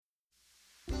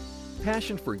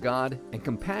passion for God and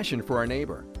compassion for our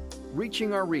neighbor,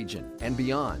 reaching our region and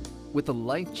beyond with the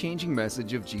life-changing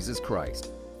message of Jesus Christ.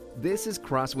 This is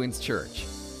Crosswinds Church.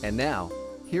 And now,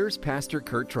 here's Pastor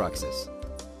Kurt Truxas.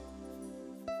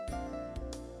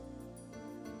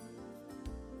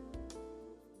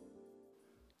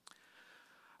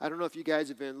 I don't know if you guys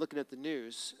have been looking at the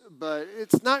news, but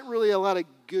it's not really a lot of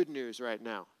good news right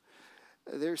now.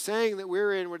 They're saying that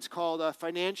we're in what's called a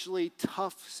financially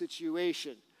tough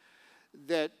situation,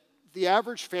 that the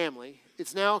average family,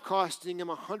 it's now costing them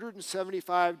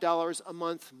 $175 a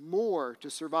month more to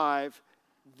survive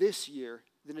this year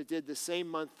than it did the same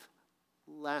month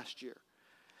last year.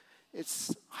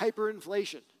 It's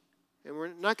hyperinflation. And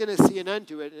we're not going to see an end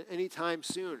to it anytime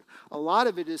soon. A lot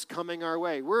of it is coming our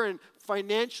way. We're in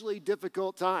financially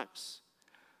difficult times.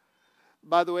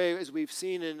 By the way, as we've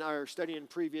seen in our study in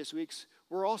previous weeks,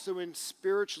 we're also in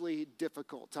spiritually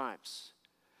difficult times.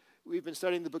 We've been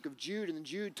studying the book of Jude, and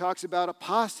Jude talks about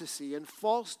apostasy and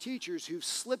false teachers who've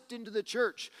slipped into the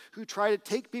church, who try to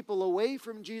take people away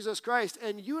from Jesus Christ.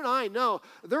 And you and I know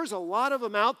there's a lot of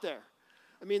them out there.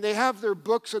 I mean, they have their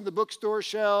books on the bookstore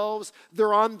shelves.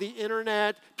 They're on the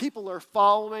internet. People are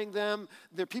following them.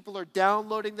 People are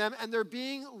downloading them, and they're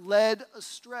being led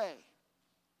astray.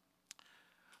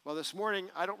 Well, this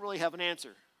morning, I don't really have an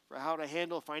answer for how to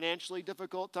handle financially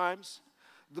difficult times.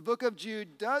 The book of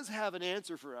Jude does have an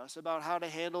answer for us about how to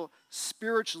handle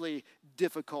spiritually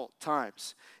difficult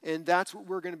times. And that's what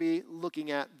we're going to be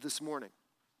looking at this morning.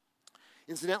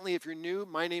 Incidentally, if you're new,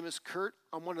 my name is Kurt.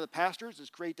 I'm one of the pastors. It's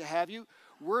great to have you.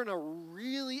 We're in a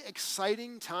really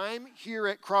exciting time here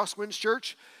at Crosswinds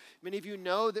Church. Many of you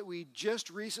know that we just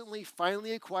recently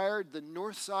finally acquired the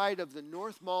north side of the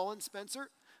North Mall in Spencer.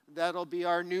 That'll be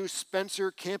our new Spencer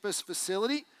campus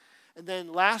facility. And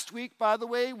then last week, by the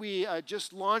way, we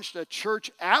just launched a church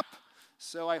app.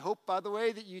 So I hope, by the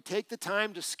way, that you take the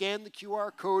time to scan the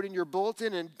QR code in your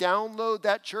bulletin and download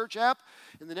that church app.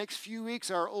 In the next few weeks,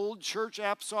 our old church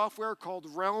app software called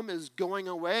Realm is going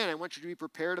away, and I want you to be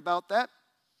prepared about that.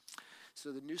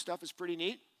 So the new stuff is pretty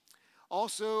neat.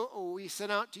 Also, we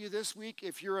sent out to you this week,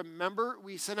 if you're a member,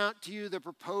 we sent out to you the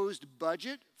proposed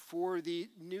budget for the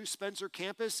new Spencer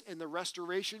campus and the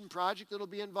restoration project that will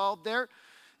be involved there.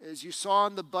 As you saw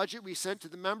in the budget we sent to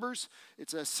the members,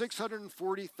 it's a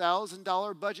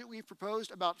 $640,000 budget we've proposed.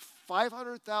 About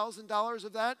 $500,000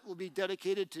 of that will be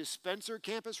dedicated to Spencer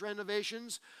campus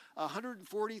renovations.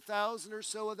 $140,000 or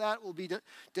so of that will be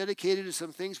dedicated to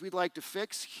some things we'd like to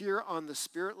fix here on the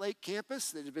Spirit Lake campus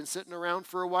that have been sitting around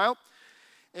for a while.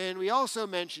 And we also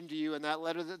mentioned to you in that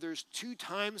letter that there's 2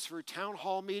 times for town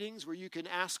hall meetings where you can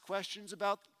ask questions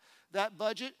about that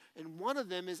budget, and one of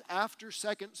them is after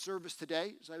second service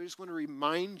today, so I just want to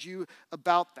remind you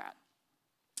about that.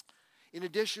 In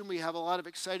addition, we have a lot of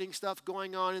exciting stuff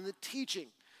going on in the teaching.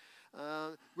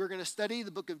 We're going to study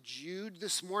the book of Jude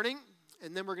this morning,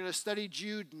 and then we're going to study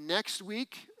Jude next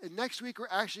week, and next week we're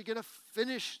actually going to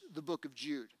finish the book of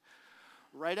Jude.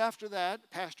 Right after that,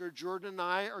 Pastor Jordan and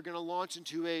I are going to launch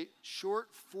into a short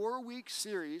 4-week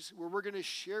series where we're going to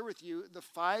share with you the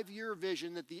 5-year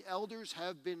vision that the elders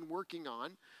have been working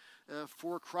on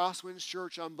for Crosswinds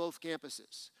Church on both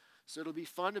campuses. So it'll be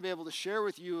fun to be able to share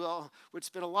with you what's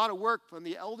been a lot of work on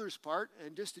the elders' part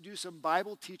and just to do some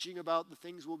Bible teaching about the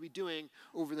things we'll be doing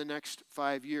over the next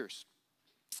 5 years.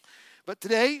 But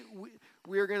today,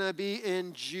 we're going to be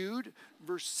in Jude,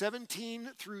 verse 17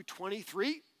 through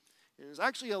 23. And there's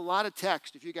actually a lot of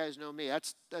text, if you guys know me.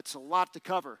 That's a lot to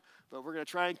cover. But we're going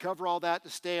to try and cover all that to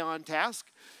stay on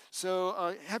task.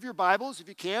 So have your Bibles, if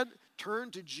you can. Turn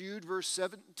to Jude, verse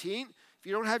 17. If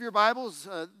you don't have your Bibles,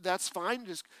 that's fine.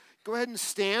 Just go ahead and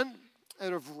stand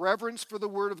out of reverence for the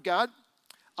Word of God.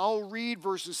 I'll read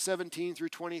verses 17 through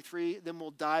 23, then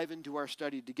we'll dive into our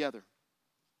study together.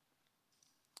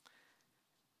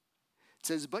 It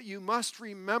says, "But you must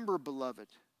remember, beloved,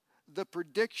 the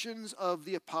predictions of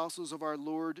the apostles of our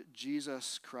Lord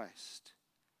Jesus Christ.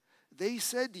 They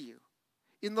said to you,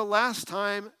 in the last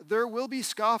time there will be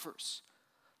scoffers,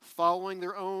 following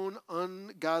their own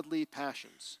ungodly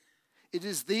passions. It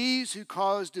is these who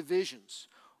cause divisions,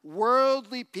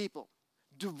 worldly people,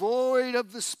 devoid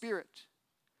of the Spirit.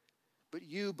 But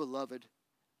you, beloved,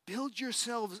 build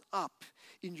yourselves up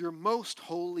in your most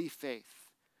holy faith.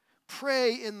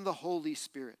 Pray in the Holy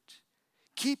Spirit.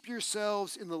 Keep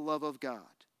yourselves in the love of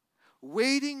God,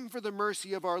 waiting for the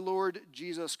mercy of our Lord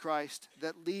Jesus Christ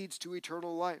that leads to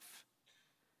eternal life.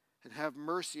 And have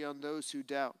mercy on those who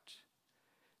doubt.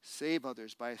 Save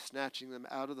others by snatching them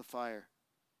out of the fire.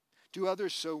 Do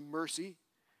others show mercy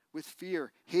with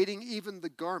fear, hating even the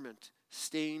garment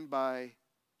stained by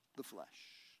the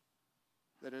flesh."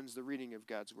 That ends the reading of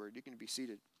God's word. You can be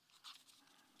seated.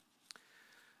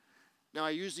 Now,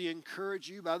 I usually encourage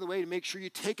you, by the way, to make sure you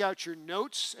take out your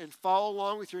notes and follow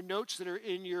along with your notes that are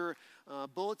in your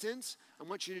bulletins. I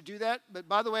want you to do that. But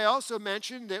by the way, I also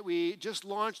mentioned that we just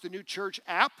launched the new church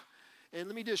app. And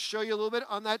let me just show you a little bit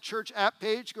on that church app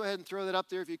page. Go ahead and throw that up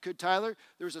there if you could, Tyler.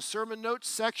 There's a sermon notes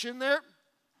section there.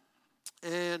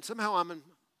 And somehow I'm,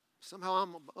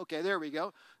 okay, there we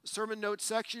go. The sermon notes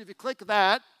section. If you click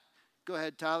that, go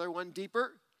ahead, Tyler, one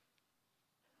deeper.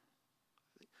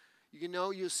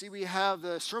 You'll see we have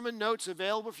the sermon notes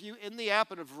available for you in the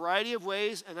app in a variety of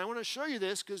ways. And I want to show you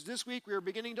this because this week we are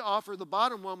beginning to offer the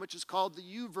bottom one, which is called the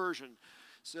YouVersion.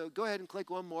 So go ahead and click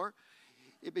one more.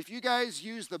 If you guys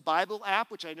use the Bible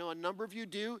app, which I know a number of you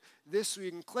do,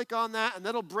 you can click on that, and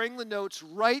that'll bring the notes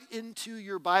right into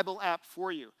your Bible app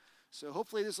for you. So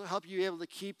hopefully this will help you be able to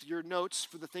keep your notes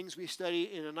for the things we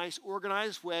study in a nice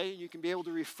organized way, and you can be able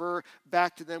to refer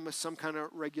back to them with some kind of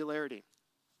regularity.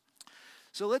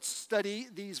 So let's study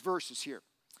these verses here.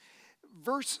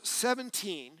 Verse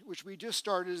 17, which we just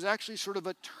started, is actually sort of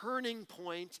a turning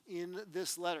point in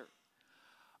this letter.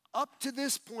 Up to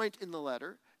this point in the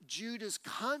letter, Jude has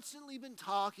constantly been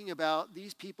talking about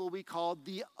these people we call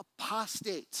the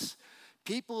apostates.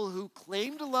 People who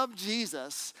claim to love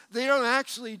Jesus. They don't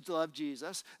actually love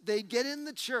Jesus. They get in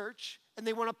the church and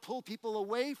they want to pull people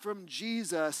away from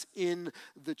Jesus in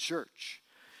the church.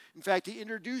 In fact, he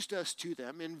introduced us to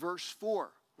them in verse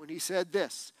 4 when he said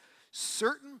this: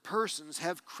 certain persons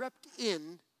have crept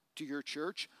in to your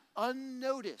church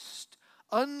unnoticed,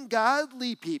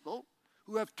 ungodly people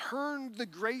who have turned the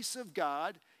grace of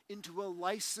God into a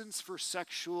license for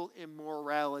sexual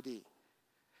immorality.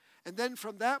 And then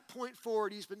from that point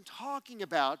forward, he's been talking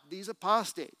about these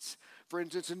apostates. For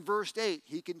instance, in verse 8,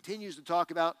 he continues to talk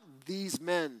about these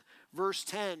men. Verse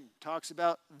 10 talks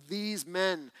about these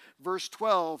men. Verse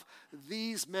 12,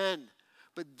 these men.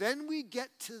 But then we get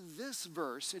to this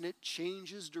verse, and it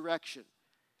changes direction.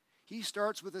 He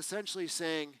starts with essentially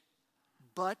saying,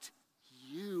 but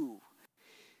you.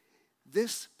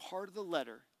 This part of the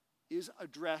letter is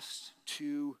addressed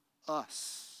to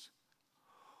us.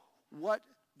 What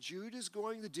Jude is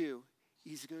going to do,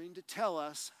 he's going to tell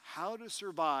us how to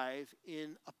survive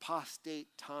in apostate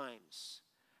times.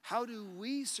 How do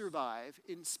we survive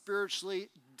in spiritually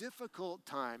difficult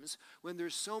times when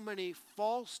there's so many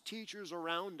false teachers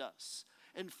around us,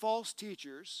 and false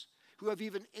teachers who have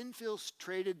even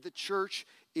infiltrated the church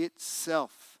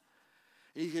itself?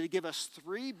 And he's going to give us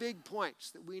 3 big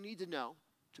points that we need to know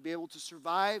to be able to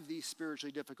survive these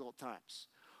spiritually difficult times.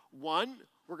 1,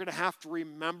 we're going to have to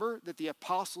remember that the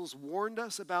apostles warned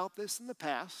us about this in the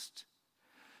past.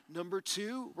 Number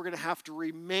 2, we're going to have to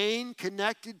remain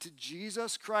connected to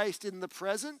Jesus Christ in the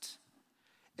present.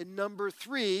 And number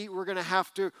 3, we're going to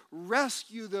have to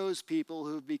rescue those people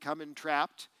who've become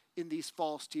entrapped in these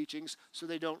false teachings so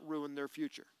they don't ruin their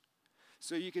future.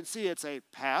 So you can see it's a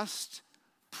past,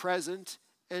 present,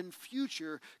 and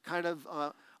future kind of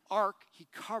arc he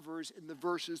covers in the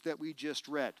verses that we just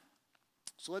read.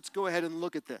 So let's go ahead and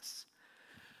look at this.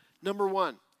 Number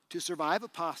 1, to survive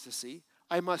apostasy,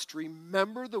 I must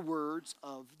remember the words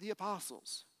of the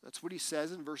apostles. That's what he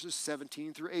says in verses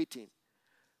 17 through 18.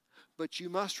 But you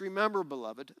must remember,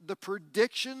 beloved, the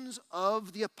predictions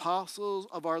of the apostles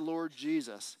of our Lord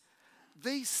Jesus.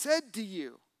 They said to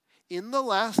you, in the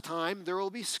last time there will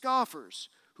be scoffers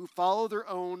who follow their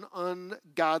own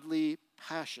ungodly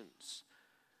passions.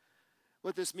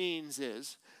 What this means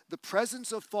is the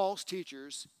presence of false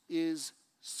teachers is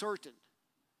certain.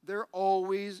 They're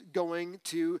always going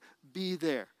to be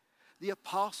there. The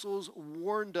apostles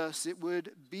warned us it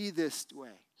would be this way.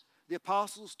 The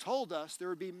apostles told us there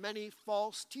would be many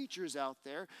false teachers out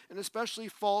there, and especially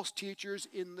false teachers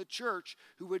in the church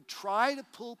who would try to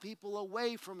pull people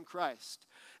away from Christ.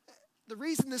 The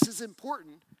reason this is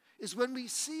important is when we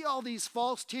see all these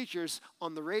false teachers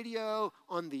on the radio,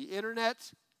 on the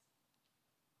internet,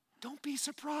 don't be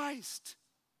surprised.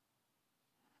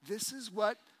 This is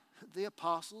what the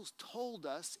apostles told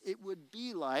us it would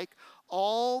be like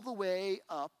all the way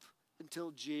up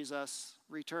until Jesus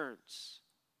returns.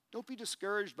 Don't be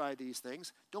discouraged by these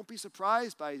things. Don't be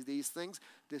surprised by these things.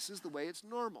 This is the way it's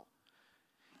normal.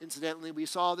 Incidentally, we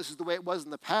saw this is the way it was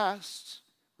in the past.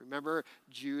 Remember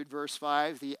Jude, verse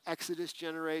 5, the Exodus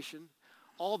generation.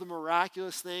 All the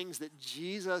miraculous things that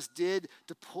Jesus did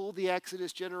to pull the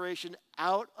Exodus generation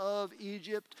out of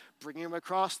Egypt, bringing them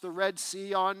across the Red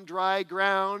Sea on dry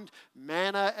ground,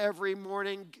 manna every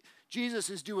morning. Jesus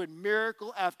is doing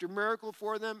miracle after miracle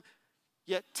for them,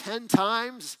 yet 10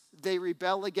 times they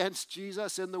rebel against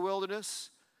Jesus in the wilderness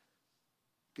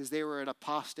because they were an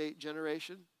apostate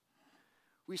generation.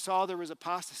 We saw there was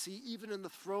apostasy even in the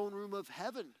throne room of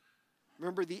heaven.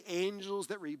 Remember the angels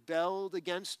that rebelled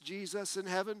against Jesus in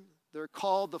heaven? They're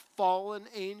called the fallen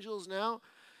angels now.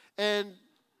 And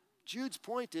Jude's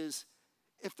point is,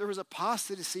 if there was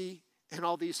apostasy and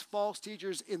all these false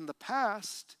teachers in the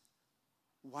past,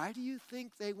 why do you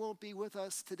think they won't be with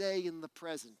us today in the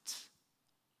present?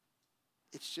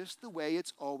 It's just the way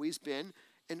it's always been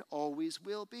and always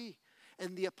will be.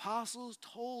 And the apostles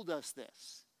told us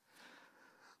this.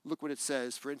 Look what it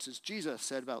says. For instance, Jesus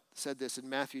said this in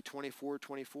Matthew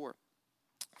 24:24.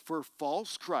 For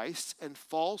false Christs and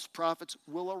false prophets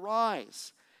will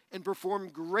arise and perform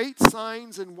great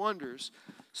signs and wonders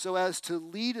so as to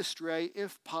lead astray,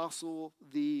 if possible,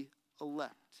 the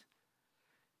elect.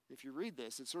 If you read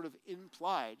this, it's sort of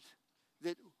implied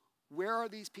that where are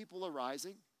these people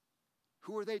arising?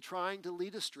 Who are they trying to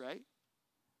lead astray?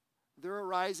 They're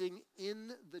arising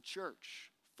in the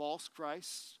church. False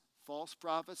Christs, false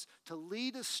prophets, to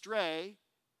lead astray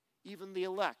even the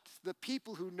elect, the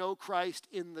people who know Christ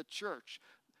in the church.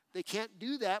 They can't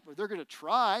do that, but they're going to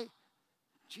try.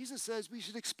 Jesus says we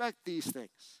should expect these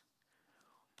things.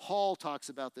 Paul talks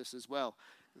about this as well.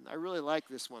 And I really like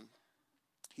this one.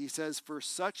 He says, for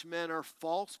such men are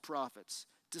false prophets,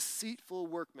 deceitful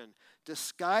workmen,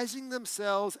 disguising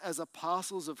themselves as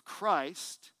apostles of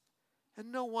Christ.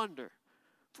 And no wonder,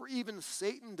 for even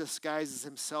Satan disguises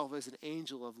himself as an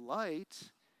angel of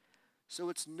light. So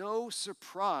it's no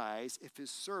surprise if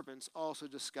his servants also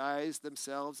disguise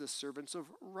themselves as servants of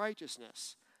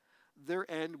righteousness. Their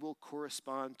end will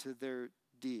correspond to their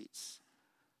deeds.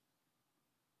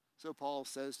 So Paul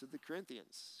says to the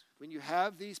Corinthians, when you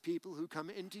have these people who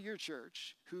come into your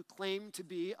church who claim to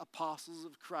be apostles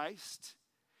of Christ,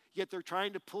 yet they're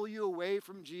trying to pull you away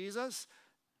from Jesus,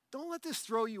 don't let this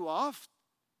throw you off.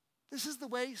 This is the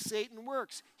way Satan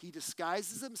works. He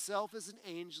disguises himself as an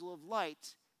angel of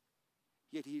light,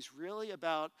 yet he's really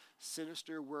about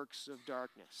sinister works of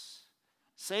darkness.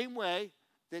 Same way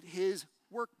that his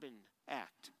workmen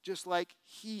act, just like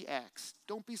he acts.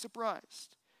 Don't be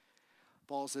surprised.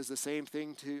 Paul says the same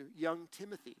thing to young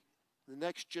Timothy, the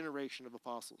next generation of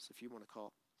apostles, if you want to call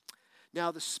it.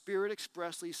 Now the Spirit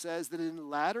expressly says that in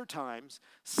latter times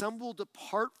some will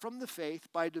depart from the faith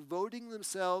by devoting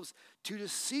themselves to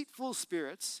deceitful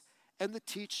spirits and the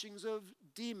teachings of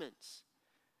demons.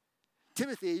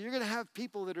 Timothy, you're going to have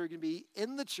people that are going to be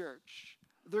in the church.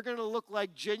 They're going to look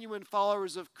like genuine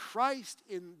followers of Christ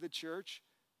in the church,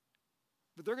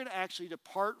 but they're going to actually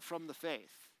depart from the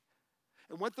faith.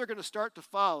 And what they're going to start to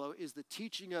follow is the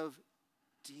teaching of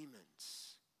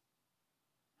demons.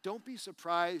 Don't be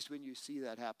surprised when you see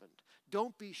that happen.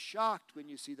 Don't be shocked when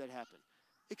you see that happen.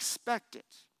 Expect it.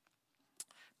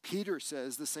 Peter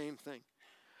says the same thing.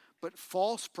 But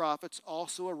false prophets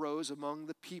also arose among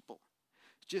the people,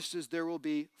 just as there will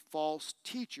be false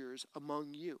teachers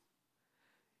among you,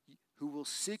 who will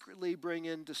secretly bring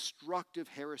in destructive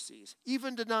heresies,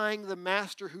 even denying the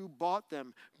master who bought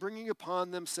them, bringing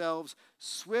upon themselves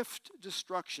swift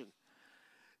destruction.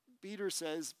 Peter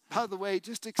says, by the way,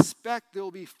 just expect there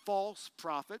will be false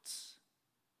prophets.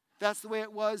 That's the way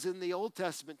it was in the Old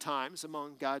Testament times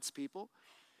among God's people.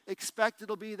 Expect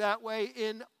it'll be that way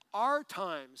in our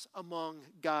times among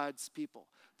God's people,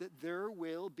 that there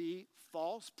will be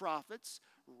false prophets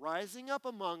rising up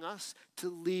among us to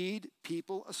lead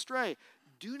people astray.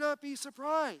 Do not be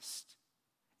surprised.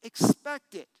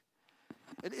 Expect it.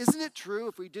 And isn't it true,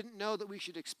 if we didn't know that we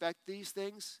should expect these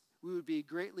things, we would be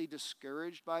greatly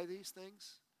discouraged by these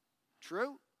things?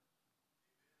 True?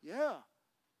 Yeah.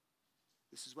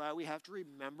 This is why we have to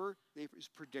remember it was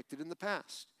predicted in the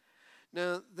past.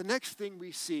 Now, the next thing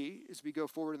we see as we go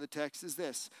forward in the text is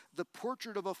this. The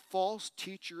portrait of a false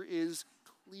teacher is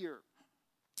clear.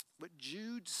 What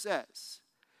Jude says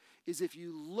is if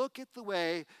you look at the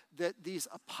way that these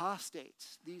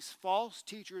apostates, these false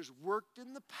teachers worked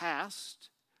in the past,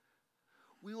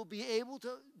 we will be able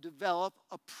to develop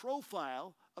a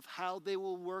profile of how they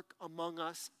will work among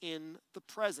us in the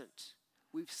present.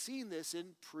 We've seen this in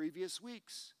previous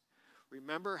weeks.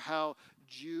 Remember how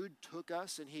Jude took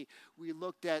us and we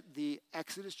looked at the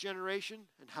Exodus generation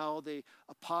and how the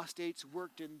apostates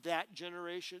worked in that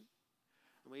generation.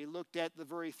 And we looked at the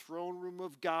very throne room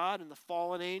of God and the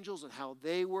fallen angels and how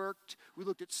they worked. We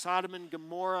looked at Sodom and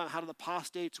Gomorrah and how the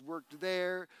apostates worked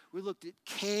there. We looked at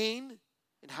Cain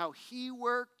and how he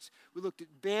worked. We looked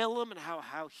at Balaam and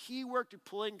how he worked at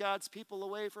pulling God's people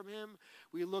away from him.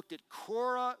 We looked at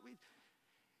Korah.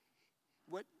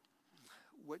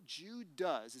 What Jude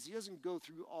does is he doesn't go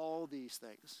through all these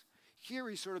things. Here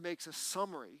he sort of makes a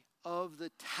summary of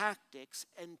the tactics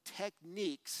and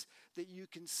techniques that you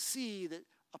can see that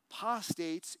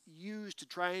apostates used to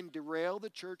try and derail the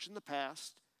church in the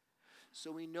past,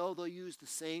 so we know they'll use the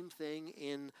same thing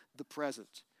in the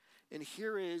present. And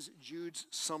here is Jude's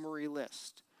summary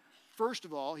list. First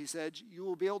of all, he said, you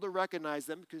will be able to recognize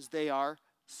them because they are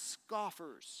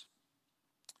scoffers.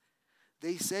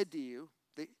 They said to you,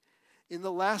 in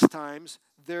the last times,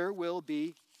 there will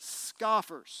be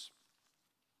scoffers.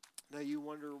 Now you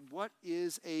wonder, what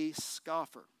is a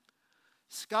scoffer?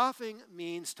 Scoffing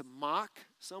means to mock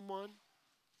someone.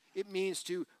 It means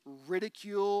to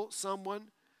ridicule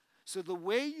someone. So the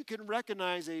way you can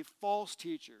recognize a false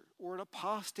teacher or an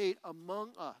apostate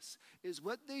among us is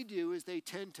what they do is they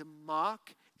tend to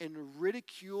mock and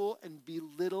ridicule and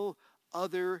belittle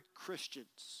other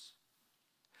Christians.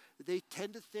 They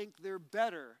tend to think they're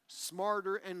better,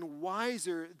 smarter, and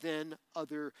wiser than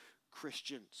other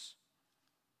Christians.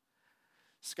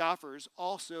 Scoffers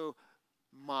also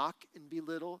mock and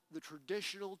belittle the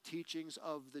traditional teachings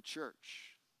of the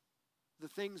church, the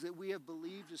things that we have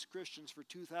believed as Christians for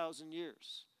 2,000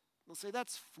 years. They'll say,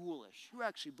 that's foolish. Who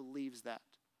actually believes that?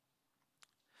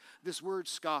 This word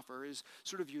scoffer is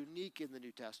sort of unique in the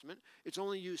New Testament. It's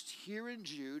only used here in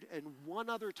Jude and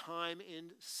one other time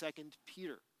in 2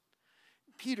 Peter.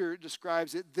 Peter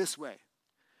describes it this way.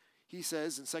 He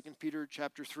says in 2 Peter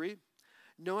chapter 3,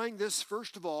 knowing this,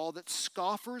 first of all, that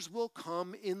scoffers will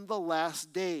come in the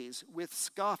last days with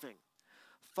scoffing.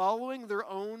 Following their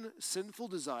own sinful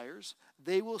desires,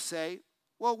 they will say,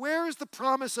 well, where is the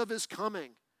promise of his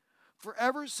coming? For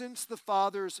ever since the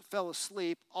fathers fell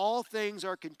asleep, all things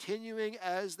are continuing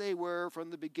as they were from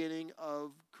the beginning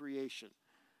of creation.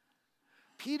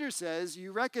 Peter says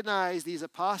you recognize these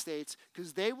apostates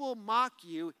because they will mock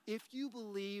you if you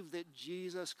believe that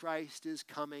Jesus Christ is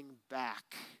coming back.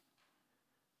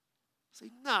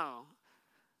 Say, no.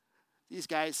 These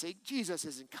guys say, Jesus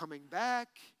isn't coming back.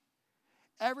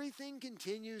 Everything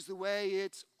continues the way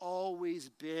it's always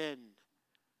been.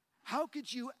 How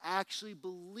could you actually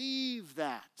believe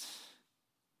that?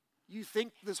 You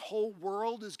think this whole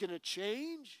world is going to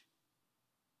change?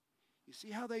 You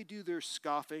see how they do their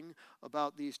scoffing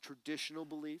about these traditional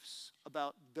beliefs,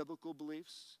 about biblical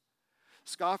beliefs?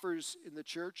 Scoffers in the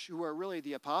church, who are really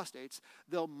the apostates,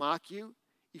 they'll mock you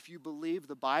if you believe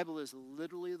the Bible is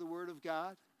literally the Word of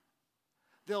God.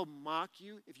 They'll mock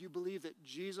you if you believe that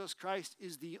Jesus Christ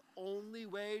is the only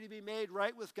way to be made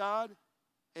right with God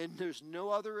and there's no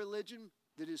other religion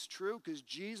that is true because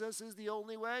Jesus is the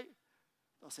only way.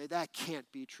 They'll say that can't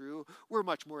be true. We're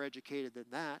much more educated than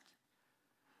that.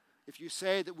 If you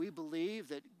say that we believe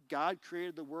that God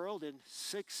created the world in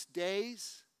 6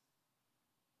 days,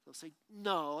 they'll say,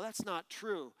 no, that's not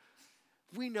true.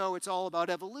 We know it's all about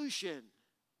evolution.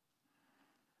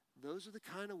 Those are the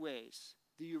kind of ways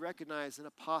that you recognize an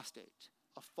apostate,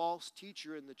 a false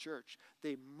teacher in the church.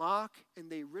 They mock and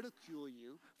they ridicule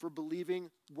you for believing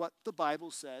what the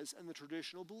Bible says and the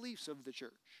traditional beliefs of the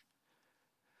church.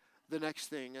 The next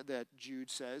thing that Jude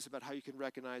says about how you can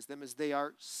recognize them is they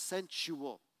are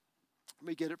sensual. Let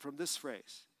me get it from this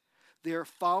phrase. They are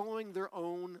following their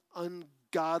own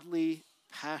ungodly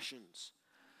passions.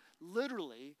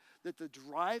 Literally, that the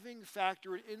driving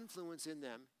factor and influence in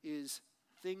them is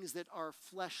things that are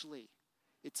fleshly.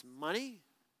 It's money,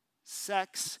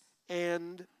 sex,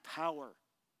 and power.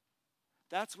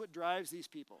 That's what drives these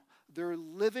people. They're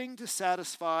living to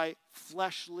satisfy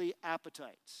fleshly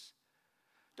appetites.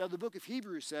 Now, the book of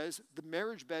Hebrews says the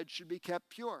marriage bed should be kept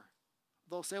pure.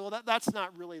 They'll say, well, that's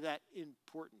not really that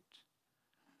important.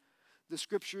 The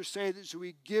scriptures say that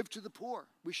we give to the poor.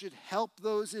 We should help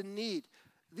those in need.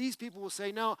 These people will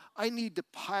say, no, I need to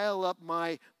pile up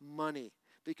my money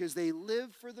because they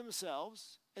live for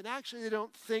themselves and actually they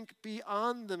don't think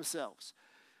beyond themselves.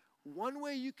 One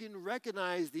way you can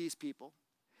recognize these people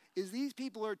is these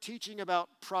people are teaching about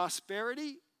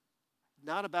prosperity,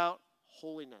 not about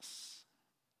holiness.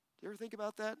 Do you ever think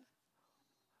about that?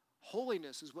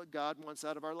 Holiness is what God wants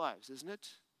out of our lives, isn't it?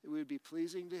 It would be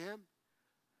pleasing to Him.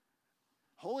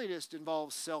 Holiness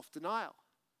involves self-denial.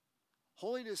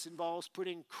 Holiness involves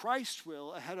putting Christ's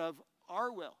will ahead of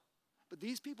our will. But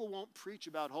these people won't preach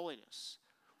about holiness.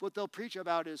 What they'll preach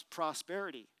about is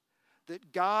prosperity,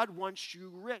 that God wants you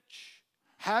rich.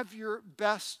 Have your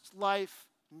best life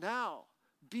now.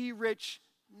 Be rich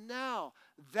now.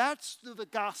 That's the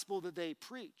gospel that they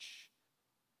preach.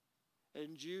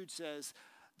 And Jude says,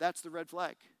 that's the red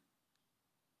flag.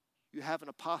 You have an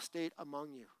apostate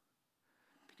among you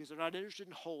because they're not interested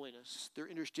in holiness. They're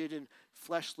interested in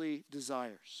fleshly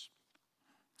desires.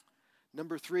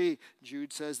 Number 3,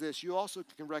 Jude says this. You also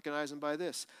can recognize them by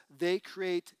this. They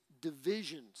create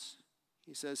divisions.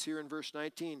 He says here in verse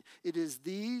 19, it is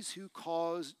these who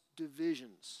cause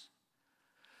divisions.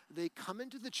 they come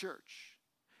into the church,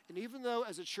 and even though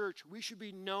as a church we should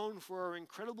be known for our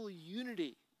incredible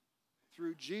unity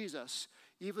through Jesus,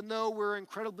 even though we're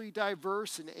incredibly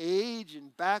diverse in age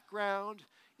and background,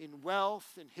 in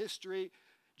wealth and history,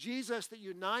 Jesus that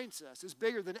unites us is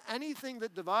bigger than anything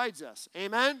that divides us.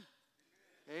 Amen?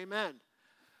 Amen.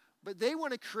 But they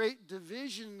want to create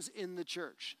divisions in the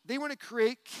church. They want to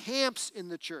create camps in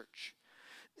the church.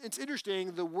 It's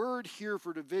interesting, the word here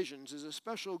for divisions is a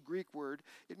special Greek word.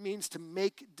 It means to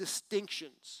make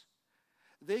distinctions.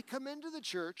 They come into the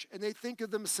church and they think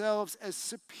of themselves as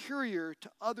superior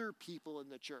to other people in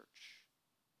the church,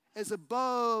 as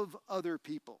above other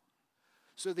people.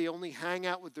 So they only hang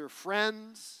out with their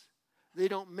friends. They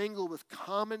don't mingle with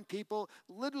common people.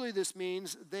 Literally, this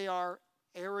means they are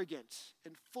arrogant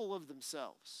and full of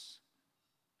themselves.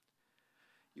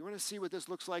 You want to see what this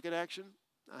looks like in action?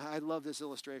 I love this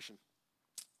illustration.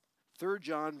 3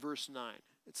 John verse 9.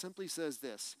 It simply says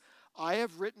this: I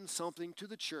have written something to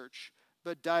the church,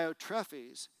 but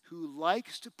Diotrephes, who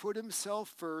likes to put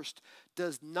himself first,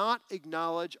 does not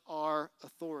acknowledge our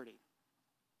authority.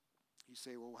 You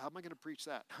say, well, how am I going to preach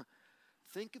that?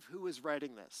 Think of who is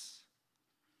writing this.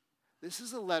 This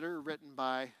is a letter written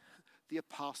by the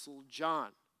Apostle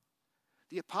John.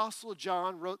 The Apostle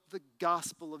John wrote the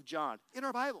Gospel of John in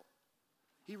our Bible.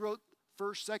 He wrote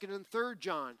 1st, 2nd, and 3rd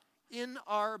John in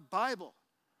our Bible.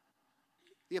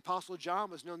 The Apostle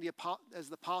John was known as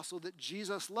the apostle that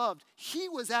Jesus loved. He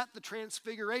was at the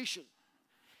transfiguration.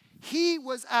 He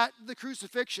was at the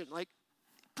crucifixion. Like,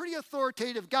 pretty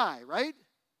authoritative guy, right?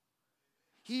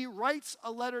 He writes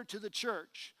a letter to the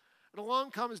church. And along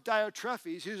comes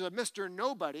Diotrephes, who's a Mr.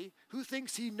 Nobody, who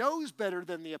thinks he knows better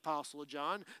than the Apostle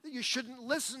John, that you shouldn't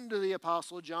listen to the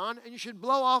Apostle John, and you should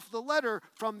blow off the letter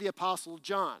from the Apostle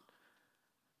John.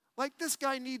 Like, this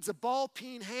guy needs a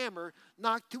ball-peen hammer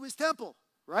knocked to his temple,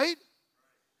 right?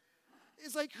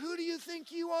 It's like, who do you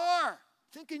think you are?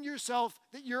 Thinking yourself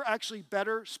that you're actually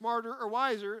better, smarter, or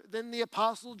wiser than the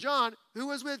Apostle John, who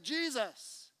was with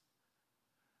Jesus.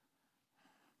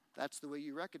 That's the way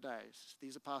you recognize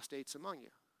these apostates among you.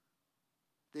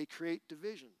 They create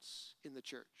divisions in the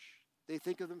church. They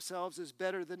think of themselves as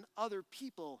better than other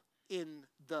people in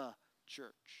the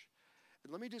church.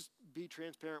 And let me just be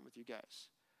transparent with you guys.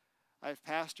 I've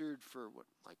pastored for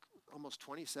almost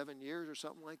 27 years or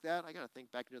something like that. I got to think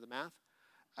back into the math.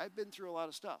 I've been through a lot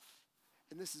of stuff.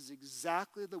 And this is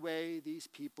exactly the way these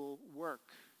people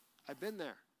work. I've been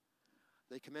there.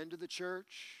 They come into the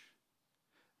church.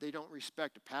 They don't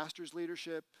respect a pastor's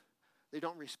leadership. They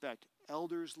don't respect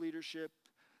elders' leadership.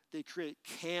 They create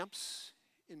camps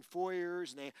in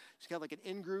foyers, and it's got like an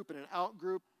in-group and an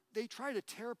out-group. They try to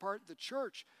tear apart the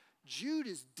church. Jude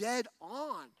is dead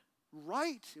on,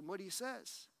 right in what he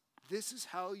says. This is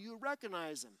how you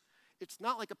recognize him. It's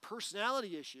not like a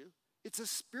personality issue. It's a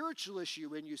spiritual issue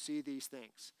when you see these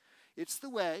things. It's the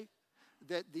way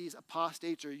that these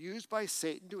apostates are used by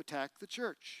Satan to attack the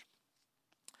church.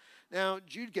 Now,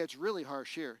 Jude gets really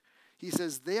harsh here. He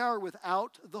says, they are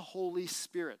without the Holy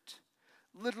Spirit.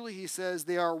 Literally, he says,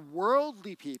 they are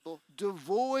worldly people,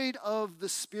 devoid of the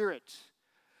Spirit.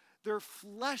 They're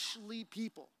fleshly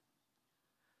people.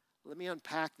 Let me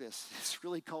unpack this. It's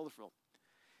really colorful.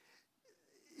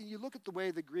 You look at the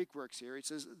way the Greek works here. It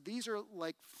says, these are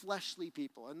like fleshly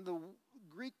people. And the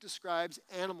Greek describes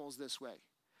animals this way.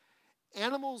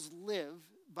 Animals live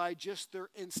by just their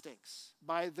instincts,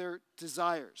 by their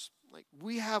desires. Like,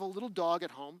 we have a little dog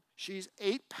at home. She's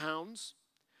 8 pounds.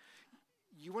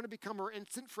 You want to become her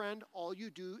instant friend, all you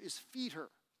do is feed her.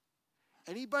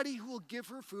 Anybody who will give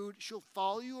her food, she'll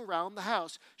follow you around the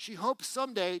house. She hopes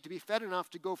someday to be fed enough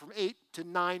to go from 8 to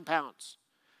 9 pounds.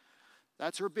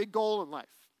 That's her big goal in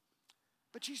life.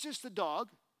 But she's just a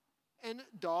dog, and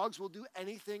dogs will do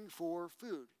anything for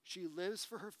food. She lives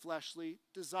for her fleshly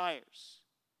desires.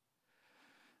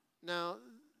 Now,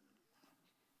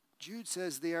 Jude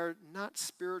says they are not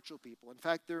spiritual people. In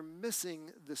fact, they're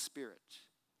missing the Spirit.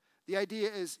 The idea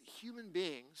is human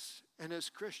beings, and as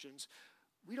Christians,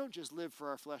 we don't just live for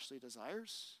our fleshly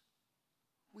desires.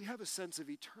 We have a sense of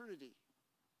eternity.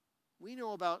 We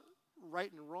know about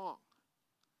right and wrong.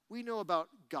 We know about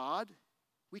God.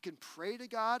 We can pray to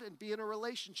God and be in a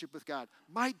relationship with God.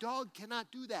 My dog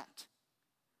cannot do that.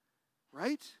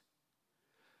 Right?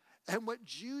 And what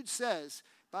Jude says,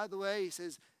 by the way, he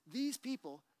says, these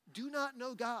people do not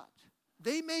know God.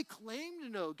 They may claim to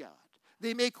know God.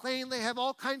 They may claim they have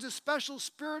all kinds of special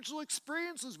spiritual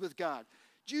experiences with God.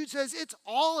 Jude says it's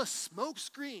all a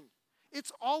smokescreen.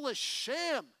 It's all a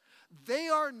sham. They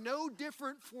are no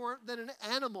different than an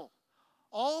animal.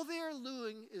 All they are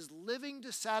doing is living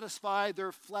to satisfy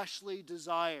their fleshly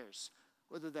desires,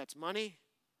 whether that's money,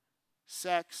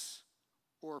 sex,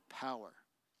 or power.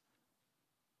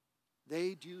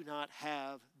 They do not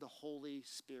have the Holy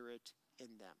Spirit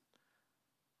in them.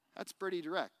 That's pretty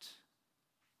direct.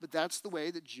 But that's the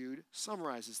way that Jude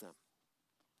summarizes them.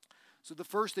 So the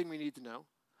first thing we need to know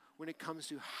when it comes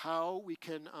to how we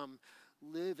can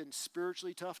live in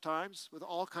spiritually tough times with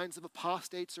all kinds of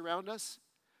apostates around us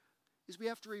is we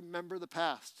have to remember the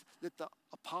past, that the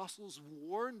apostles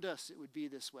warned us it would be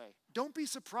this way. Don't be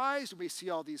surprised when we see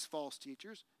all these false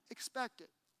teachers. Expect it.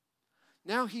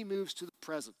 Now he moves to the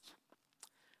present.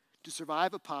 To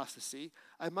survive apostasy,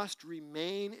 I must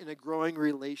remain in a growing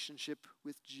relationship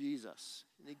with Jesus.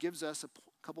 And he gives us a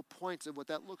couple points of what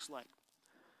that looks like.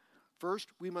 First,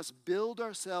 we must build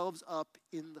ourselves up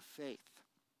in the faith.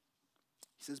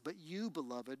 He says, but you,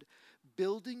 beloved,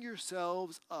 building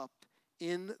yourselves up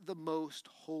in the most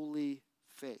holy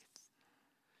faith.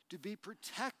 To be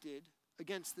protected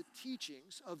against the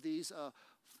teachings of these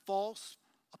false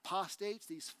apostates,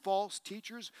 these false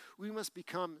teachers, we must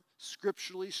become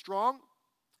scripturally strong.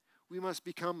 We must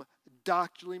become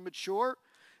doctrinally mature.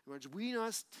 In other words, we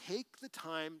must take the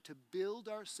time to build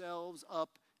ourselves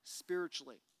up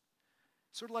spiritually.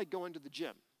 Sort of like going to the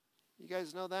gym. You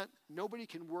guys know that? Nobody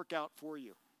can work out for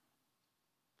you.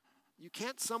 You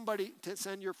can't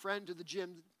send your friend to the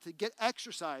gym to get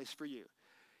exercise for you.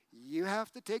 You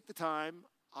have to take the time.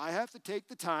 I have to take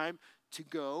the time to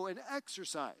go and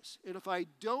exercise. And if I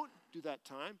don't do that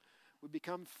time, we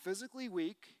become physically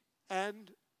weak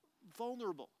and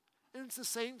vulnerable. And it's the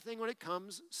same thing when it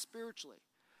comes spiritually.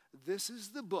 This is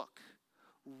the book.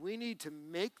 We need to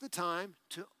make the time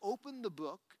to open the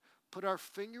book, put our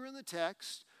finger in the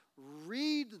text,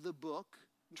 read the book,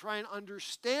 and try and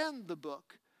understand the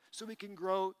book so we can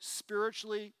grow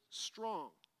spiritually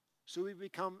strong, so we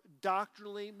become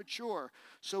doctrinally mature,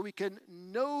 so we can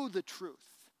know the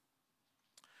truth.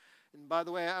 And by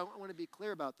the way, I want to be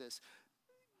clear about this.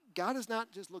 God is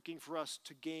not just looking for us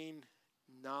to gain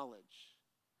knowledge.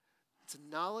 It's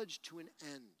knowledge to an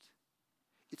end.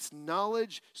 It's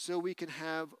knowledge so we can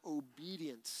have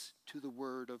obedience to the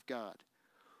Word of God.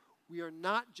 We are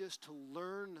not just to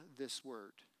learn this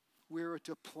Word. We are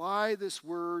to apply this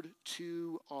Word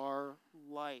to our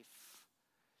life.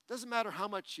 It doesn't matter how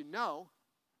much you know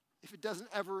if it doesn't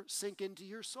ever sink into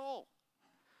your soul.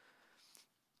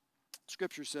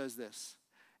 Scripture says this,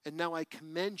 and now I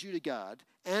commend you to God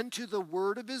and to the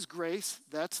word of his grace,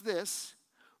 that's this,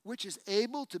 which is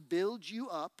able to build you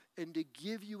up and to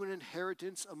give you an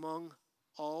inheritance among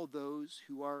all those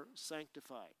who are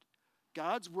sanctified.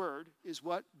 God's word is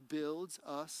what builds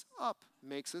us up,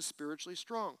 makes us spiritually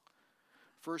strong.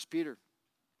 1 Peter,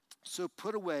 so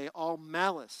put away all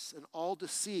malice and all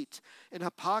deceit and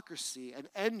hypocrisy and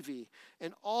envy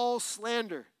and all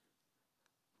slander,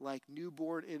 like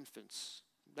newborn infants.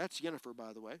 That's Jennifer,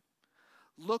 by the way.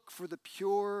 Look for the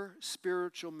pure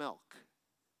spiritual milk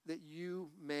that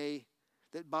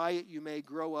by it you may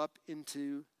grow up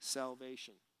into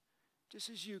salvation. Just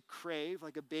as you crave,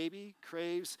 like a baby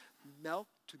craves milk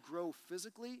to grow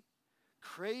physically,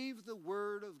 crave the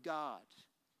Word of God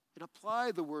and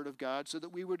apply the Word of God so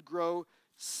that we would grow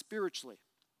spiritually.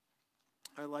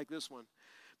 I like this one.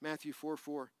 Matthew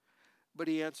 4:4. But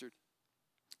he answered,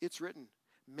 it's written,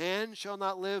 man shall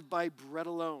not live by bread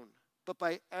alone, but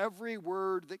by every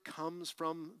word that comes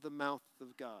from the mouth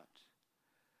of God.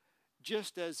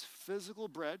 Just as physical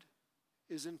bread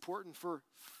is important for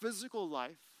physical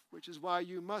life, which is why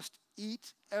you must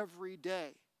eat every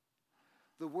day,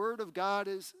 the Word of God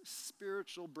is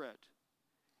spiritual bread.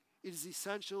 It is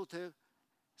essential to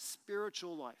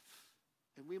spiritual life,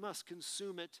 and we must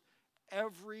consume it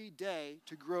every day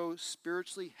to grow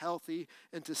spiritually healthy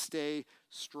and to stay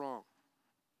strong.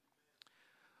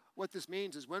 What this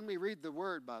means is when we read the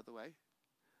Word, by the way,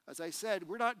 as I said,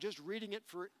 we're not just reading it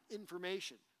for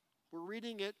information. We're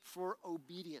reading it for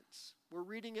obedience. We're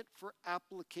reading it for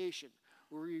application.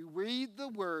 We read the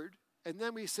Word, and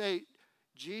then we say,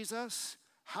 Jesus,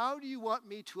 how do you want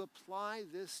me to apply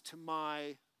this to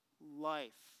my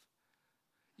life?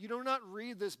 You do not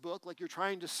read this book like you're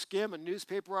trying to skim a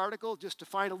newspaper article just to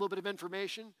find a little bit of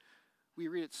information. We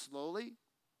read it slowly.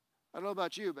 I don't know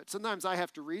about you, but sometimes I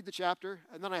have to read the chapter,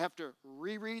 and then I have to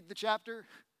reread the chapter.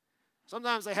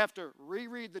 Sometimes I have to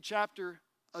reread the chapter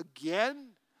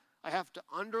again. I have to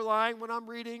underline what I'm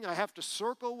reading. I have to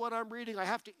circle what I'm reading. I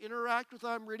have to interact with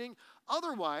what I'm reading.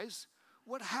 Otherwise,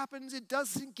 what happens, it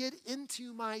doesn't get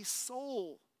into my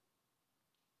soul.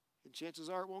 And chances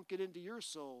are it won't get into your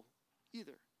soul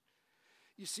either.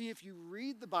 You see, if you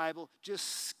read the Bible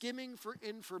just skimming for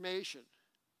information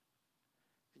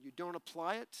and you don't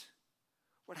apply it,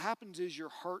 what happens is your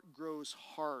heart grows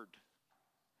hard.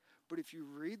 But if you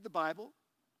read the Bible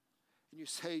and you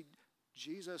say,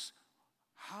 Jesus,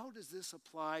 how does this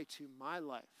apply to my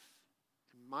life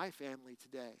and my family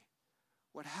today?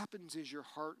 What happens is your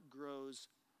heart grows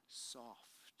soft.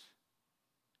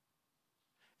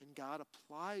 And God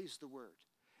applies the word.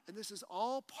 And this is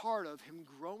all part of him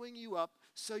growing you up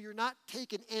so you're not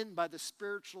taken in by the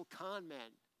spiritual con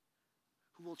man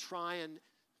who will try and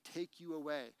take you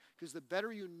away. Because the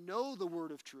better you know the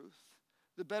word of truth,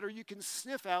 the better you can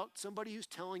sniff out somebody who's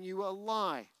telling you a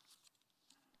lie.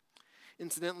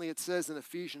 Incidentally, it says in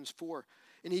Ephesians 4,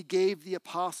 and he gave the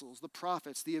apostles, the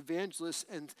prophets, the evangelists,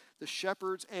 and the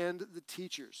shepherds and the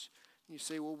teachers. And you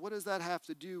say, well, what does that have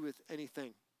to do with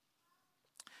anything?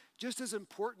 Just as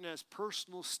important as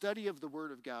personal study of the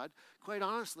Word of God, quite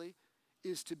honestly,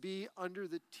 is to be under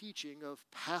the teaching of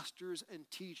pastors and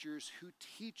teachers who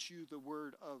teach you the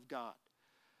Word of God.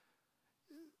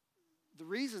 The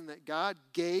reason that God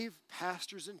gave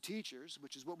pastors and teachers,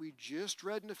 which is what we just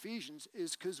read in Ephesians,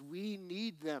 is because we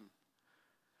need them.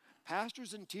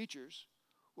 Pastors and teachers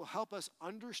will help us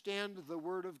understand the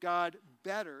Word of God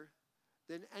better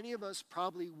than any of us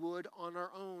probably would on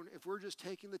our own if we're just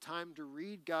taking the time to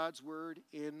read God's Word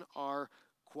in our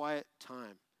quiet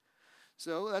time.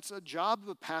 So that's a job of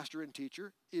a pastor and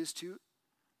teacher, is to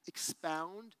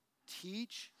expound,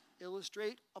 teach,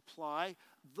 illustrate, apply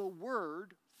the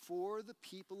Word for the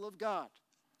people of God.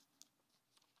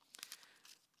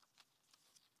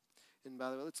 And by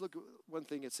the way, let's look at one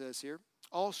thing it says here.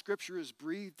 All Scripture is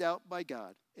breathed out by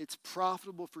God. It's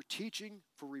profitable for teaching,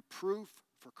 for reproof,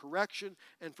 for correction,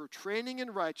 and for training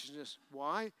in righteousness.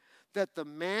 Why? That the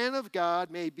man of God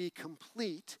may be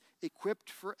complete, equipped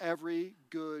for every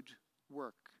good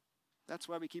work. That's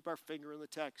why we keep our finger in the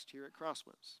text here at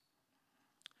Crosswinds.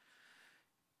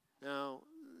 Now,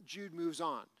 Jude moves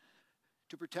on.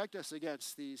 To protect us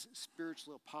against these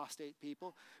spiritual apostate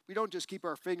people, we don't just keep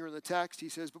our finger in the text, he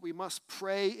says, but we must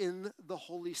pray in the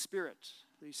Holy Spirit.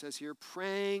 He says here,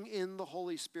 praying in the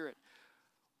Holy Spirit.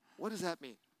 What does that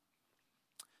mean?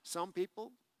 Some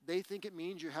people, they think it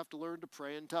means you have to learn to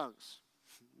pray in tongues.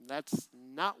 That's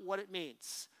not what it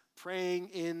means, praying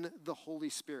in the Holy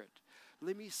Spirit.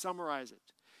 Let me summarize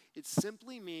it. It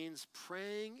simply means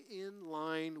praying in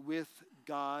line with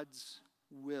God's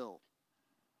will.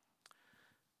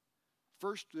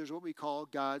 First, there's what we call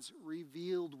God's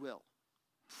revealed will.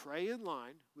 Pray in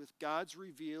line with God's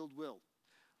revealed will.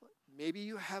 Maybe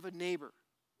you have a neighbor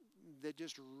that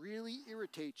just really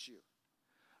irritates you.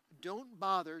 Don't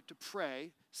bother to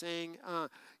pray saying,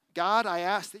 God, I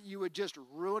ask that you would just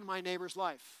ruin my neighbor's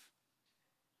life.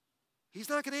 He's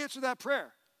not going to answer that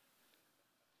prayer.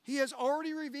 He has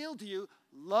already revealed to you,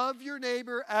 love your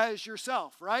neighbor as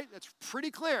yourself, right? That's pretty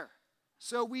clear.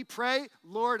 So we pray,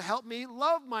 Lord, help me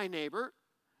love my neighbor,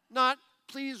 not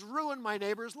please ruin my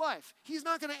neighbor's life. He's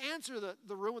not going to answer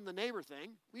the ruin the neighbor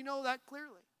thing. We know that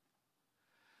clearly.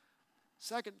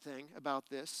 Second thing about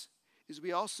this is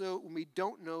we also, when we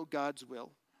don't know God's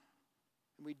will,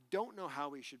 and we don't know how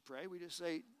we should pray, we just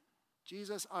say,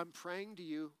 Jesus, I'm praying to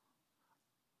you,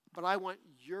 but I want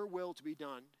your will to be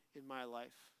done in my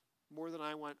life more than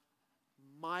I want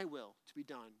my will to be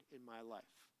done in my life.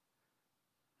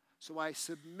 So I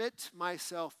submit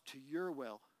myself to your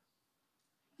will,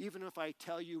 even if I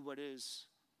tell you what is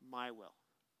my will.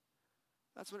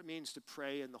 That's what it means to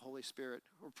pray in the Holy Spirit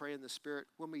or pray in the Spirit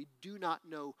when we do not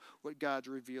know what God's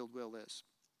revealed will is.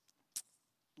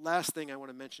 Last thing I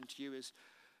want to mention to you is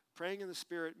praying in the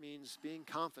Spirit means being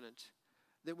confident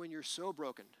that when you're so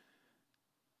broken,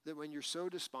 that when you're so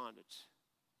despondent,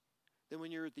 that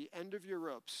when you're at the end of your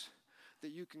ropes, that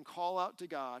you can call out to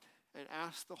God and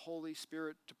ask the Holy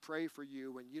Spirit to pray for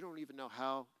you when you don't even know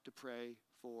how to pray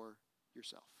for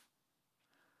yourself.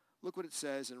 Look what it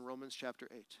says in Romans chapter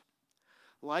 8.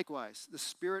 Likewise, the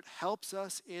Spirit helps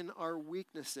us in our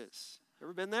weaknesses.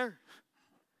 Ever been there?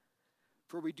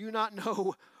 For we do not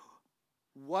know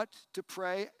what to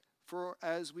pray for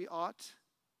as we ought,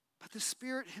 but the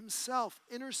Spirit himself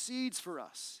intercedes for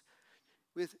us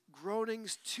with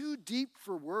groanings too deep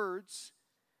for words.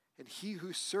 And he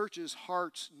who searches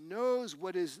hearts knows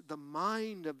what is the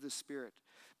mind of the Spirit,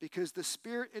 because the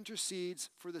Spirit intercedes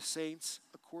for the saints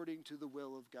according to the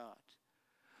will of God.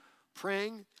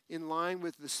 Praying in line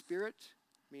with the Spirit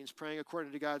means praying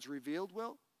according to God's revealed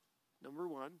will, number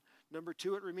one. Number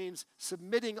two, it means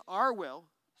submitting our will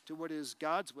to what is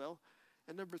God's will.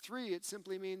 And number three, it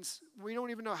simply means we don't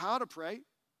even know how to pray,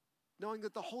 knowing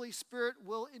that the Holy Spirit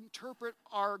will interpret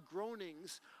our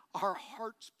groanings, our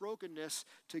heart's brokenness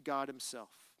to God himself.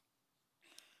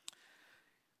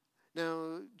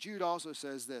 Now, Jude also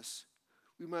says this: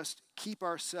 we must keep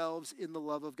ourselves in the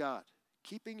love of God.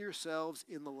 keeping yourselves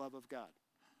in the love of God.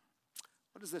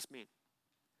 What does this mean?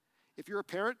 If you're a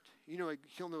parent,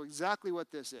 you'll know exactly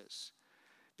what this is.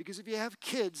 Because if you have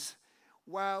kids,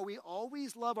 while we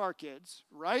always love our kids,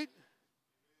 right?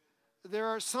 There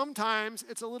are sometimes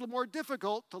it's a little more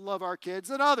difficult to love our kids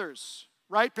than others.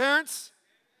 Right, parents?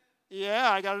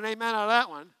 Yeah, I got an amen out of that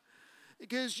one.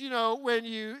 Because, when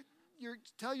you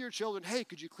tell your children, hey,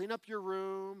 could you clean up your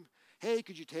room? Hey,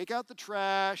 could you take out the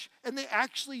trash? And they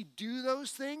actually do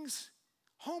those things.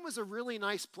 Home is a really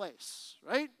nice place,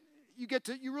 right?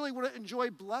 You really want to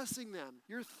enjoy blessing them.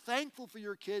 You're thankful for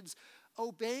your kids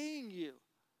obeying you.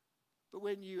 But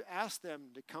when you ask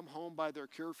them to come home by their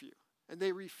curfew, and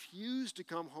they refuse to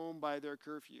come home by their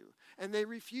curfew, and they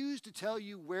refuse to tell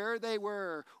you where they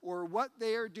were or what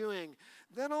they are doing,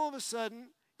 then all of a sudden,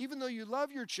 even though you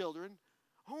love your children,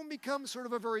 home becomes sort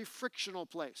of a very frictional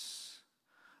place,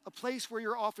 a place where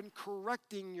you're often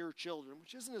correcting your children,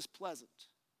 which isn't as pleasant.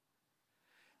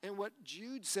 And what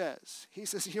Jude says, he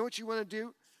says, you know what you want to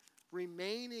do?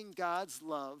 Remain in God's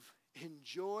love.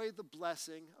 Enjoy the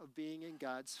blessing of being in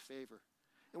God's favor.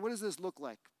 And what does this look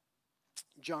like?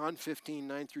 John 15,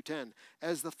 9 through 10.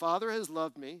 As the Father has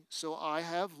loved me, so I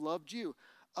have loved you.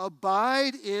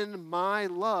 Abide in my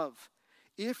love.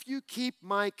 If you keep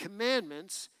my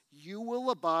commandments, you will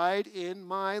abide in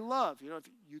my love. If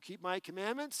you keep my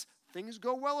commandments, things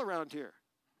go well around here.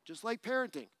 Just like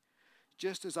parenting.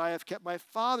 Just as I have kept my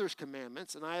Father's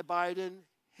commandments, and I abide in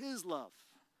his love.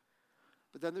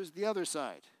 But then there's the other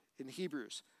side in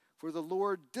Hebrews. For the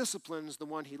Lord disciplines the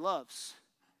one he loves,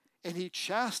 and he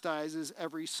chastises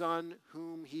every son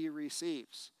whom he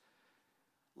receives.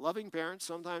 Loving parents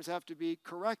sometimes have to be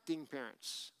correcting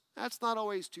parents. That's not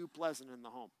always too pleasant in the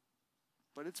home,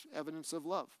 but it's evidence of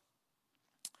love.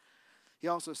 He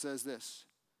also says this,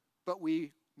 but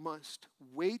we must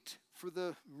wait for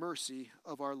the mercy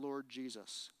of our Lord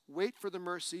Jesus. Wait for the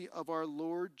mercy of our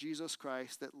Lord Jesus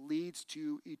Christ that leads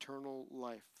to eternal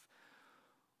life.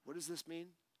 What does this mean?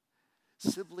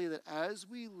 Simply that as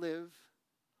we live,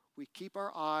 we keep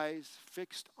our eyes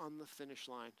fixed on the finish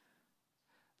line,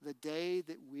 the day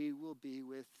that we will be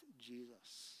with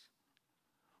Jesus.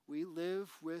 We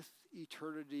live with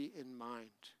eternity in mind.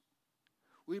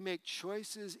 We make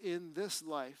choices in this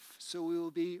life so we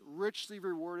will be richly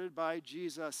rewarded by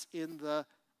Jesus in the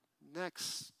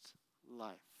next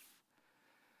life.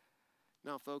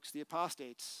 Now, folks, the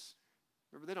apostates,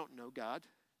 remember, they don't know God.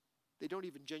 They don't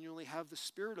even genuinely have the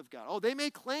Spirit of God. Oh, they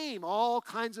may claim all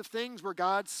kinds of things where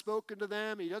God's spoken to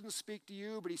them. He doesn't speak to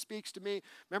you, but he speaks to me.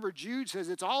 Remember, Jude says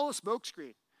it's all a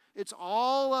smokescreen. It's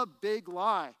all a big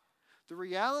lie. The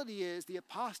reality is the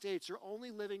apostates are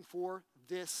only living for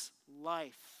this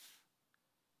life.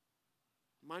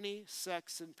 Money,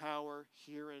 sex, and power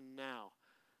here and now.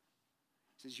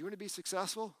 He says, you want to be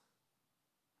successful?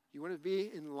 You want to be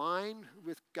in line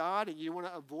with God and you want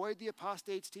to avoid the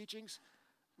apostates' teachings?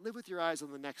 Live with your eyes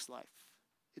on the next life.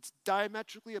 It's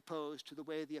diametrically opposed to the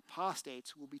way the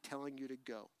apostates will be telling you to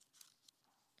go.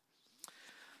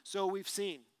 So we've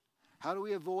seen, how do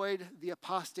we avoid the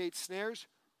apostate snares?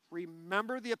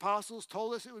 Remember, the apostles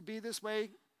told us it would be this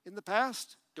way in the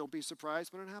past. Don't be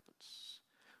surprised when it happens.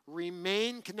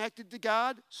 Remain connected to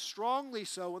God, strongly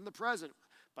so in the present,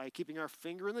 by keeping our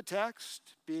finger in the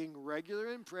text, being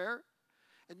regular in prayer.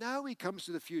 And now he comes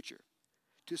to the future.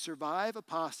 To survive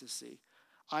apostasy,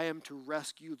 I am to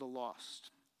rescue the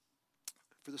lost.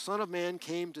 For the Son of Man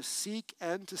came to seek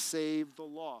and to save the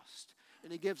lost.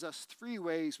 And he gives us 3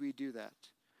 ways we do that.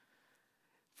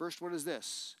 First one is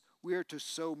this. We are to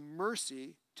sow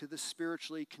mercy to the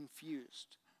spiritually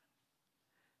confused.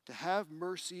 To have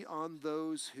mercy on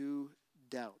those who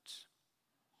doubt.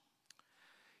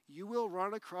 You will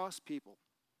run across people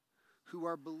who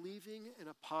are believing in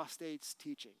apostates'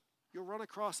 teaching. You'll run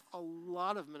across a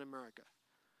lot of them in America.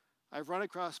 I've run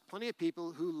across plenty of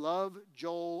people who love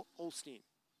Joel Osteen.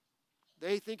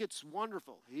 They think it's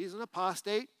wonderful. He's an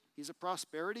apostate. He's a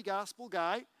prosperity gospel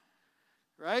guy,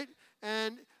 right?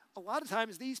 And a lot of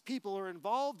times these people are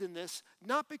involved in this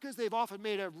not because they've often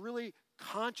made a really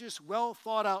conscious, well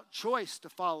thought out choice to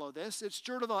follow this. It's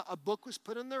sort of a book was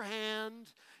put in their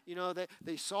hand.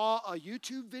 They saw a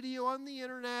YouTube video on the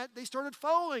internet. They started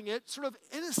following it sort of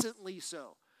innocently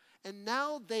so. And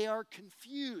now they are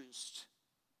confused.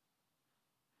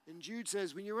 And Jude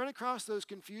says, when you run across those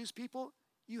confused people,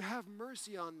 you have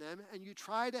mercy on them and you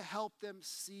try to help them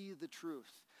see the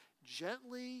truth.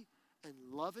 Gently and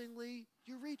lovingly,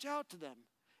 you reach out to them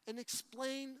and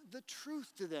explain the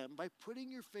truth to them by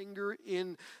putting your finger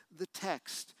in the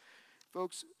text.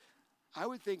 Folks, I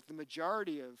would think the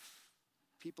majority of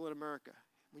people in America,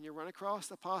 when you run across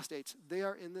apostates, they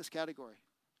are in this category.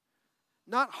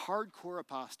 Not hardcore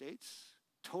apostates,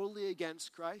 totally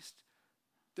against Christ.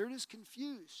 They're just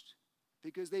confused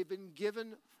because they've been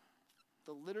given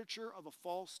the literature of a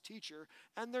false teacher,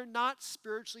 and they're not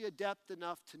spiritually adept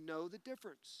enough to know the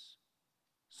difference.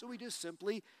 So we just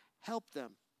simply help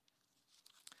them.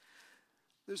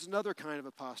 There's another kind of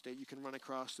apostate you can run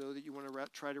across, though, that you want to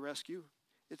try to rescue.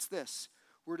 It's this.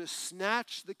 We're to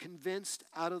snatch the convinced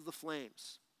out of the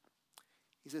flames.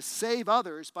 He says, save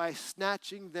others by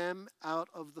snatching them out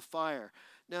of the fire.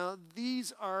 Now,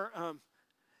 these are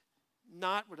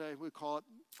not what I would call it.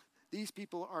 These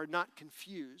people are not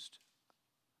confused.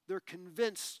 They're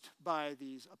convinced by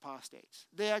these apostates.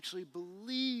 They actually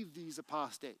believe these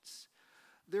apostates.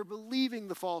 They're believing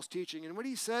the false teaching. And what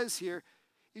he says here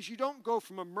is you don't go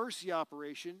from a mercy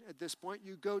operation at this point.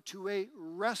 You go to a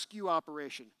rescue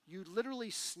operation. You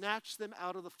literally snatch them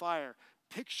out of the fire.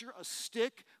 Picture a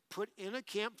stick put in a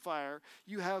campfire.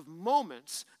 You have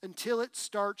moments until it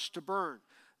starts to burn.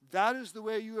 That is the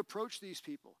way you approach these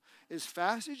people. As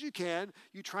fast as you can,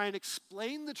 you try and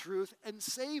explain the truth and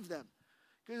save them.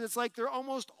 Because it's like they're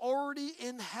almost already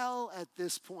in hell at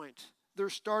this point. They're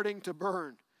starting to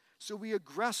burn. So we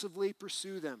aggressively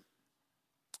pursue them.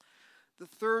 The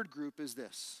third group is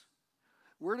this.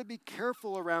 We're to be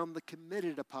careful around the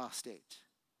committed apostate.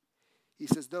 He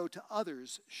says, though to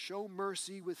others, show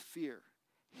mercy with fear,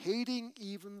 hating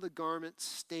even the garment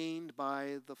stained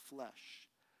by the flesh.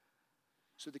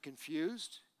 So the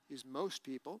confused is most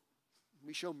people.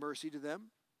 We show mercy to them.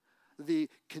 The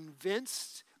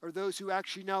convinced are those who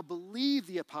actually now believe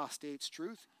the apostate's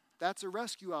truth. That's a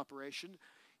rescue operation.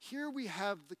 Here we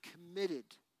have the committed.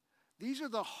 These are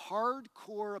the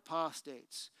hardcore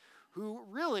apostates who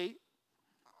really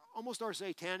almost are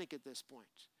satanic at this point.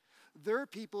 They're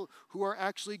people who are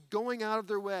actually going out of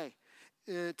their way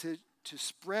to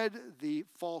spread the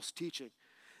false teaching.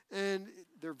 And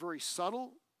they're very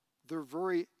subtle. They're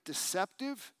very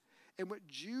deceptive. And what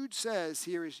Jude says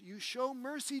here is you show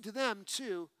mercy to them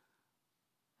too,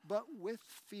 but with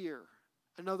fear.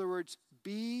 In other words,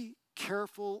 be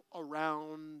careful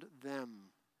around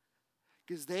them,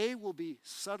 because they will be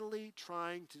subtly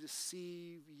trying to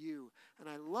deceive you. And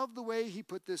I love the way he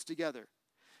put this together.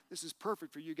 This is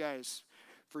perfect for you guys,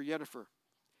 for Jennifer.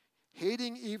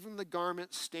 Hating even the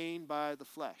garment stained by the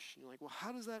flesh. You're like, well,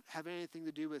 how does that have anything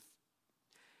to do with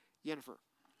Jennifer?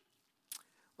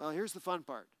 Well, here's the fun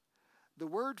part. The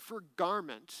word for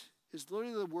garment is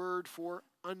literally the word for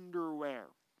underwear.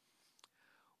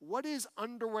 What is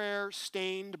underwear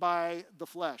stained by the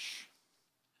flesh?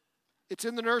 It's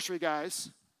in the nursery,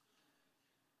 guys.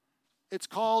 It's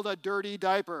called a dirty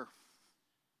diaper.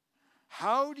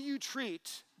 How do you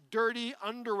treat dirty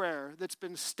underwear that's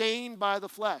been stained by the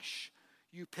flesh?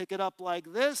 You pick it up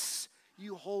like this.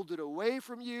 You hold it away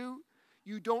from you.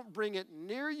 You don't bring it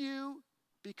near you,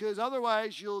 because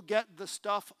otherwise you'll get the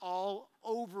stuff all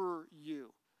over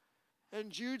you. And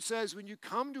Jude says when you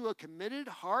come to a committed,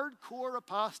 hardcore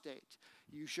apostate,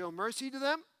 you show mercy to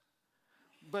them,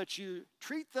 but you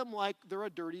treat them like they're a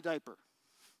dirty diaper.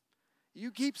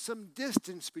 You keep some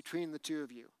distance between the two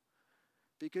of you,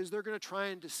 because they're going to try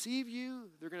and deceive you.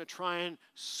 They're going to try and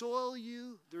soil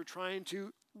you. They're trying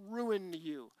to ruin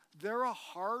you. They're a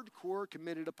hardcore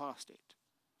committed apostate.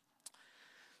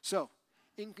 So,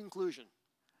 in conclusion,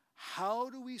 how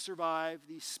do we survive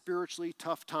these spiritually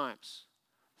tough times?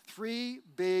 3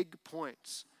 big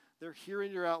points. They're here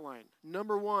in your outline.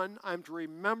 Number 1, I'm to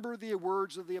remember the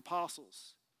words of the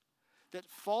apostles. That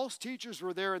false teachers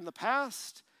were there in the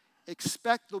past.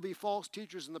 Expect there'll be false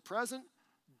teachers in the present.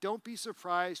 Don't be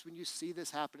surprised when you see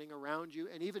this happening around you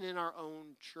and even in our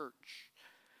own church.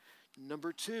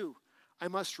 Number 2, I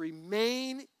must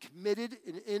remain committed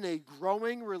in a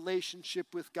growing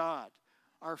relationship with God.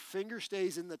 Our finger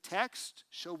stays in the text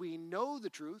so we know the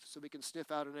truth, so we can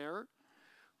sniff out an error.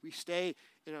 We stay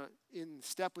in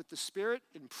step with the Spirit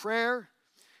in prayer.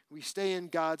 We stay in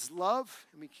God's love,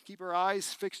 and we keep our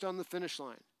eyes fixed on the finish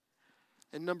line.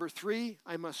 And number 3,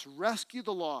 I must rescue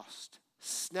the lost,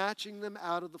 snatching them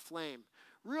out of the flame,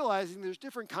 realizing there's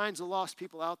different kinds of lost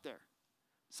people out there.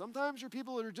 Sometimes there are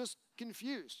people that are just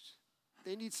confused.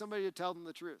 They need somebody to tell them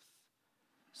the truth.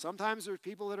 Sometimes there are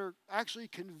people that are actually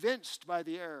convinced by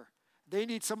the error. They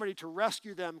need somebody to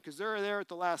rescue them because they're there at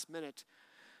the last minute.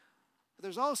 But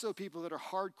there's also people that are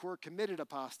hardcore committed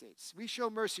apostates. We show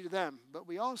mercy to them, but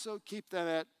we also keep them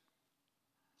at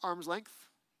arm's length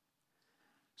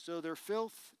so their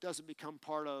filth doesn't become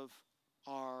part of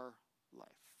our life.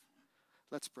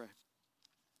 Let's pray.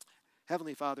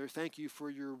 Heavenly Father, thank you for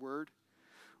your word,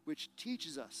 which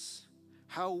teaches us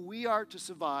how we are to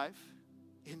survive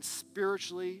in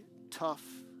spiritually tough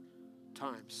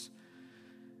times.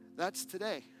 That's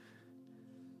today.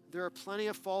 There are plenty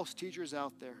of false teachers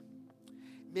out there.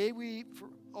 May we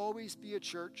always be a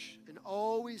church and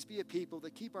always be a people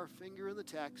that keep our finger in the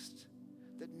text,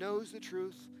 that knows the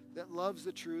truth, that loves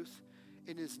the truth,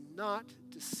 and is not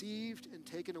deceived and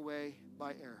taken away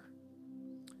by error.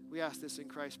 We ask this in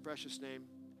Christ's precious name.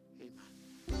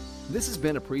 Amen. This has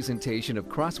been a presentation of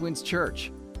Crosswinds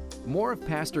Church. More of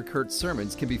Pastor Kurt's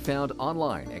sermons can be found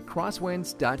online at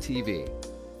crosswinds.tv.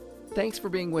 Thanks for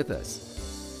being with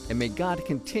us, and may God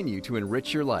continue to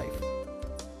enrich your life.